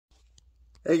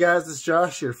Hey guys, it's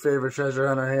Josh, your favorite treasure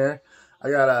hunter here. I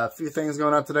got a few things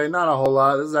going on today, not a whole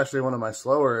lot. This is actually one of my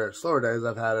slower days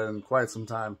I've had in quite some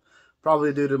time.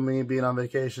 Probably due to me being on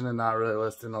vacation and not really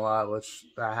listing a lot, which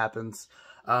that happens.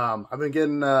 I've been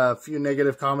getting a few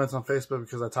negative comments on Facebook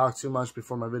because I talk too much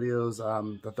before my videos.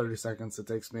 The 30 seconds it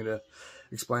takes me to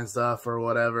explain stuff or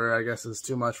whatever, I guess is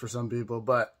too much for some people,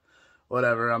 but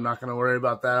whatever, I'm not going to worry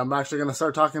about that. I'm actually going to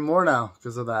start talking more now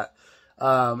because of that.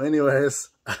 Anyways,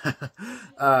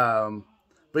 but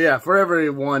yeah, for every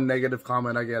one negative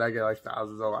comment I get like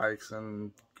thousands of likes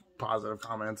and positive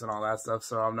comments and all that stuff.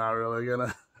 So I'm not really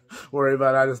gonna worry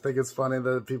about it. I just think it's funny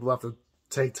that people have to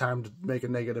take time to make a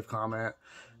negative comment.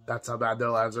 That's how bad their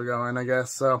lives are going, I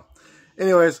guess. So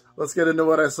anyways, let's get into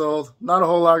what I sold. Not a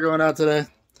whole lot going out today.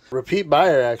 Repeat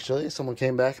buyer, actually. Someone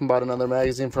came back and bought another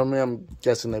magazine from me. I'm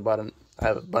guessing they bought I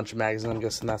have a bunch of magazines. I'm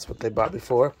guessing that's what they bought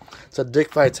before. It's a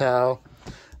Dick Vitale,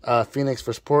 Phoenix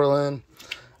vs. Portland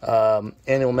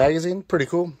annual magazine. Pretty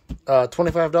cool.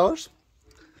 $25.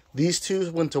 These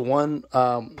two went to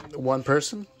one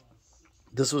person.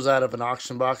 This was out of an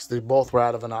auction box. They both were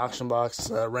out of an auction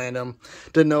box, random.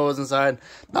 Didn't know what was inside.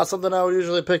 Not something I would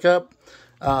usually pick up.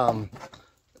 And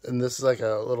this is like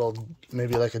a little,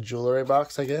 maybe like a jewelry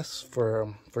box, I guess,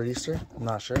 for Easter. I'm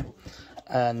not sure.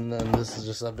 And then this is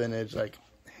just a vintage, like,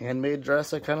 handmade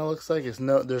dress. It kind of looks like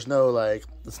there's no like,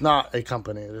 it's not a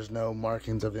company. There's no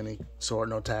markings of any sort,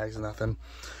 no tags, nothing.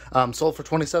 Sold for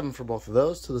 $27 for both of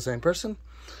those to the same person.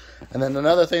 And then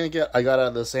another thing I got out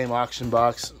of the same auction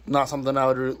box. Not something I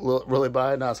would really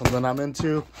buy. Not something I'm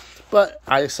into, but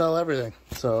I sell everything.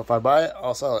 So if I buy it,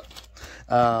 I'll sell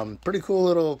it. Pretty cool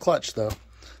little clutch though.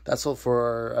 That sold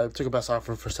for, I took a best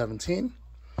offer for $17.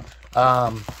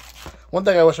 One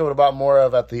thing I wish I would have bought more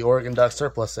of at the Oregon Duck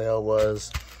surplus sale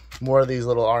was more of these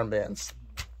little armbands.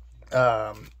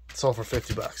 Sold for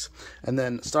 $50. And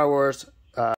then Star Wars